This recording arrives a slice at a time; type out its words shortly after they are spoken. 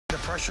The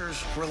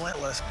pressure's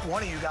relentless.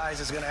 One of you guys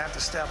is going to have to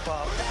step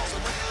up.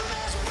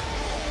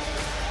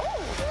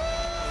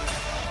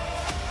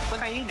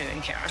 What are you doing,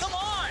 Karen? Come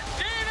on,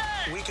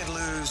 Steven! We could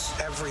lose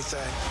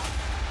everything.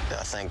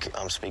 I think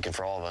I'm speaking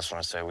for all of us when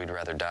I say we'd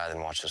rather die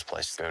than watch this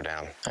place go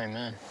down.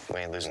 Amen.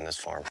 We ain't losing this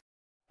farm.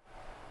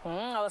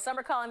 Well, some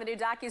are calling the new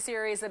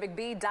docuseries, The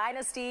McBee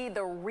Dynasty,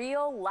 the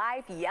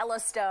real-life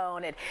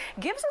Yellowstone. It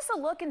gives us a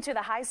look into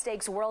the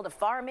high-stakes world of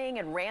farming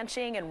and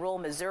ranching in rural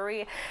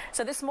Missouri.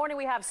 So this morning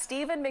we have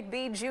Steven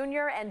McBee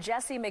Jr. and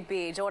Jesse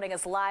McBee joining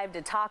us live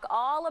to talk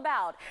all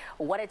about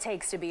what it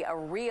takes to be a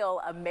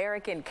real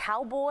American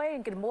cowboy.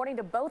 And good morning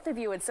to both of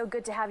you. It's so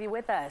good to have you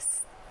with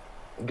us.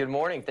 Good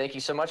morning. Thank you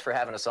so much for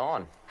having us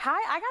on. Hi,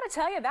 I got to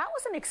tell you, that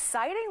was an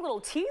exciting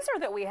little teaser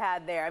that we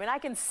had there. I mean, I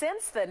can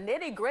sense the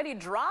nitty-gritty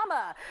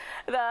drama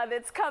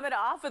that's coming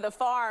off of the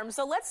farm.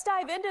 So let's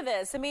dive into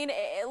this. I mean,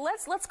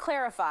 let's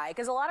clarify,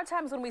 because a lot of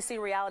times when we see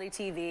reality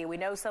TV, we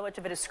know so much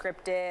of it is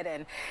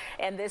scripted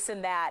and this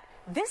and that.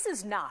 This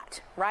is not,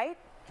 right?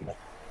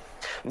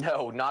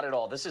 No, not at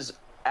all. This is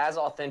as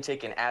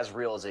authentic and as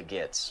real as it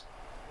gets.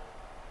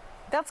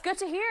 That's good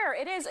to hear.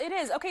 It is. It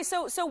is. Okay,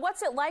 so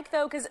what's it like,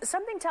 though? Because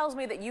something tells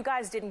me that you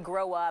guys didn't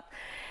grow up,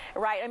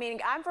 right? I mean,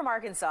 I'm from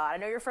Arkansas. I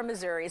know you're from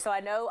Missouri, so I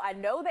know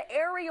the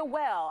area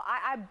well.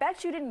 I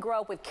bet you didn't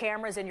grow up with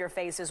cameras in your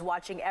faces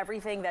watching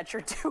everything that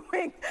you're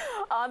doing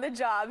on the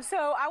job.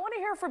 So I want to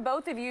hear from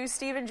both of you,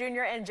 Steven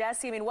Jr. and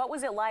Jesse. I mean, what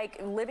was it like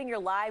living your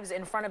lives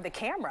in front of the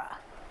camera?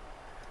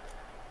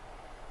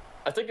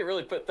 I think it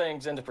really put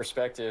things into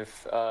perspective.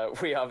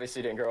 We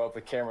obviously didn't grow up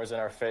with cameras in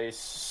our face,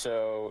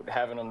 so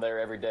having them there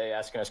every day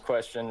asking us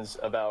questions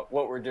about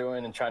what we're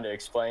doing and trying to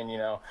explain, you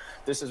know,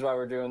 this is why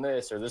we're doing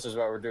this or this is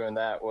why we're doing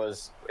that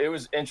was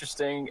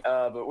interesting,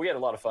 but we had a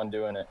lot of fun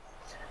doing it.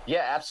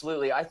 Yeah,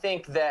 absolutely. I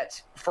think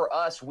that for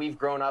us, we've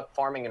grown up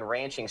farming and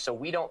ranching, so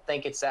we don't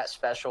think it's that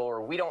special,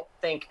 or we don't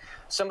think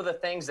some of the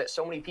things that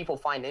so many people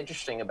find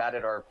interesting about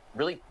it are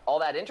really all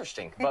that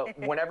interesting. But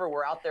whenever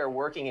we're out there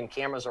working and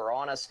cameras are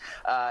on us,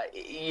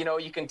 you know,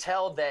 you can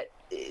tell that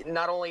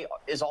not only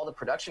is all the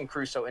production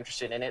crew so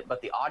interested in it,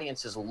 but the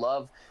audiences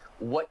love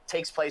what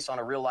takes place on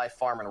a real-life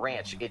farm and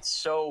ranch. It's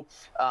so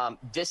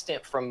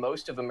distant from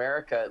most of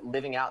America,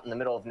 living out in the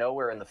middle of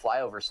nowhere in the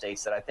flyover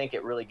states, that I think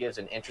it really gives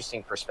an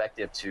interesting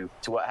perspective to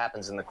what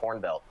happens in the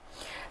Corn Belt.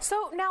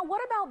 So now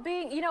what about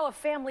being, you know, a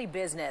family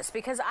business?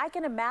 Because I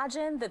can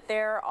imagine that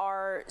there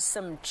are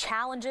some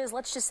challenges,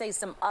 let's just say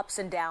some ups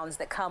and downs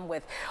that come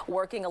with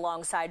working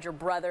alongside your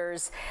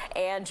brothers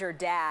and your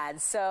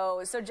dad.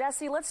 So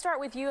Jesse, let's start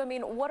with you. I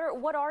mean, what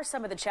are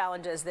some of the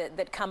challenges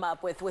that come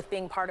up with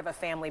being part of a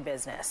family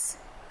business?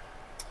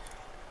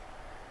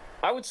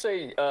 I would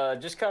say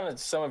just kind of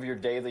some of your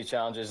daily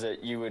challenges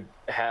that you would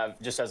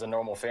have just as a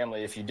normal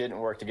family if you didn't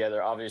work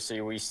together. Obviously,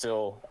 we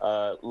still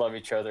love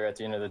each other at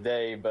the end of the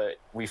day, but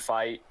we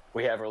fight.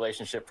 We have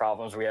relationship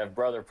problems. We have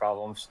brother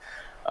problems.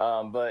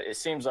 But it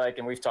seems like,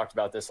 and we've talked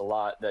about this a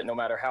lot, that no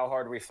matter how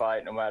hard we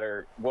fight, no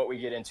matter what we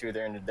get into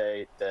there in the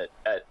day, that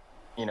at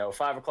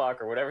 5 o'clock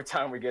or whatever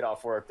time we get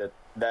off work,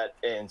 that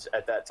ends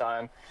at that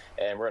time,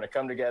 and we're going to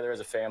come together as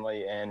a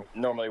family, and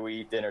normally we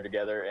eat dinner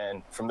together,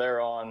 and from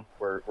there on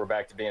we're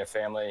back to being a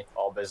family,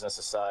 all business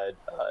aside,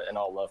 and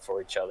all love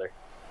for each other.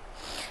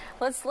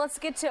 Let's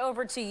get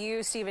over to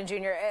you, Steven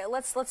Jr.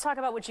 Let's talk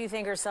about what you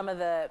think are some of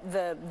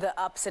the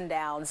ups and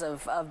downs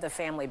of the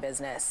family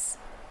business.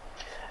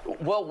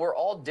 Well, we're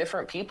all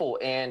different people,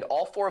 and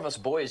all four of us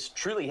boys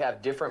truly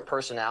have different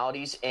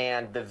personalities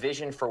and the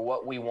vision for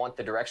what we want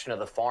the direction of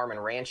the farm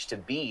and ranch to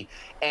be.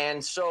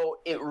 And so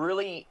it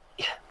really,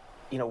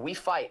 you know, we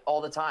fight all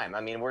the time.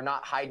 I mean, we're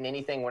not hiding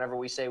anything. Whenever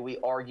we say we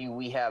argue,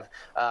 we have,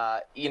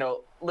 you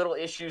know, little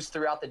issues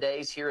throughout the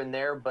days here and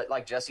there. But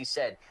like Jesse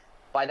said,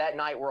 by that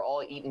night, we're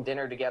all eating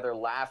dinner together,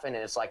 laughing,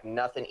 and it's like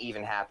nothing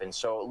even happened.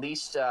 So at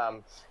least,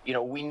 you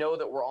know, we know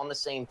that we're on the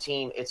same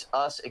team. It's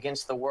us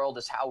against the world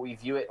is how we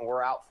view it, and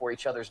we're out for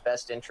each other's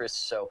best interests.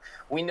 So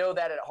we know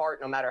that at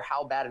heart, no matter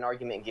how bad an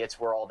argument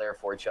gets, we're all there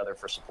for each other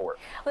for support.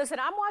 Listen,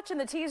 I'm watching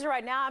the teaser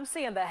right now. I'm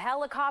seeing the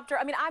helicopter.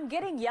 I mean, I'm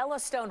getting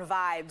Yellowstone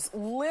vibes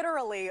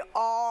literally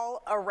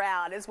all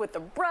around. It's with the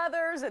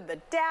brothers and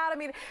the dad. I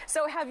mean,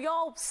 so have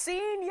y'all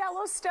seen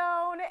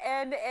Yellowstone?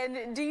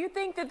 And do you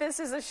think that this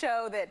is a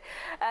show that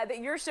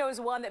your show is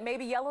one that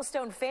maybe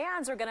Yellowstone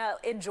fans are going to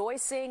enjoy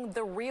seeing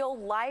the real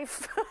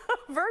life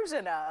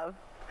version of?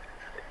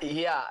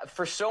 Yeah,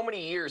 for so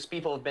many years,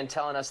 people have been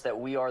telling us that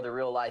we are the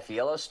real life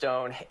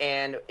Yellowstone,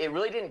 and it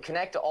really didn't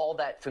connect to all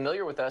that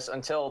familiar with us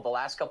until the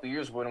last couple of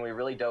years when we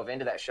really dove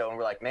into that show, and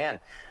we're like, man,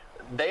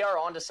 they are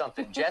onto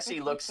something.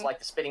 Jesse looks like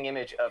the spitting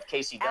image of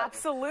Casey Dutton.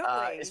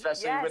 Absolutely.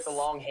 Especially with the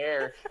long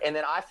hair. And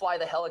then I fly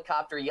the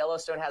helicopter.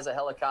 Yellowstone has a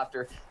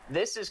helicopter.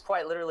 This is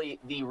quite literally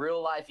the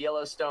real life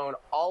Yellowstone.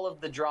 All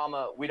of the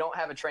drama. We don't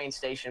have a train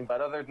station,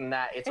 but other than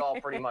that, it's all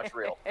pretty much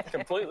real.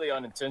 Completely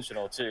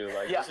unintentional too.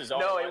 Like, yeah, this is all,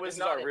 no, it was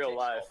this is our real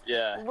life.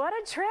 Yeah. What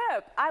a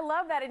trip. I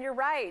love that. And you're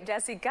right,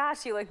 Jesse.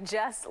 Gosh, you look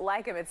just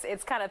like him.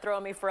 It's kind of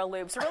throwing me for a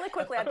loop. So really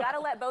quickly, I've got to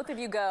let both of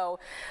you go.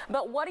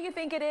 But what do you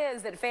think it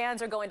is that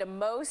fans are going to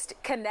most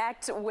most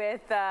connect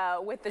with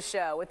the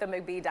show, with the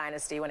McBee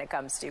Dynasty when it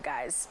comes to you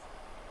guys?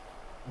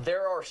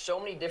 There are so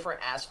many different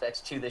aspects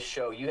to this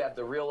show. You have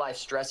the real life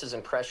stresses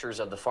and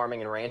pressures of the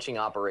farming and ranching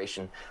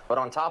operation. But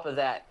on top of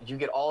that, you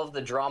get all of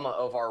the drama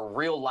of our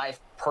real life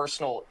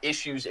personal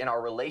issues and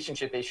our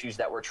relationship issues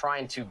that we're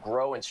trying to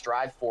grow and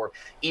strive for,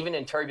 even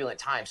in turbulent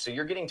times. So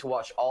you're getting to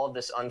watch all of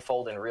this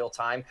unfold in real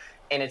time.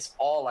 And it's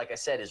all, like I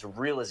said, as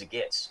real as it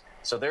gets.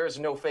 So there is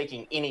no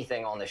faking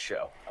anything on this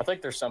show. I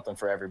think there's something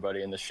for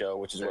everybody in the show,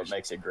 which is what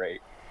makes it great.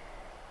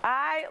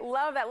 I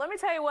love that. Let me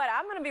tell you what,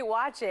 I'm going to be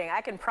watching.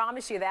 I can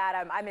promise you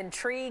that. I'm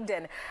intrigued,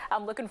 and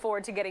I'm looking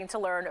forward to getting to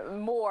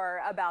learn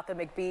more about the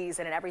McBees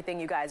and everything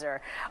you guys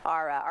are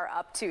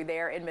up to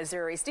there in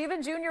Missouri.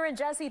 Steven Jr. and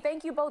Jesse,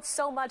 thank you both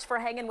so much for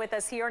hanging with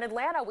us here in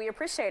Atlanta. We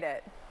appreciate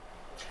it.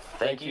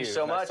 Thank you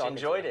so much.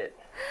 Enjoyed it.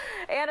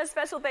 And a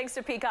special thanks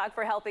to Peacock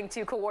for helping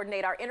to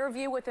coordinate our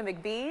interview with the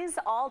McBees.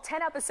 All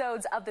 10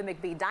 episodes of the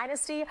McBee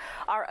Dynasty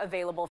are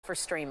available for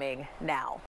streaming now.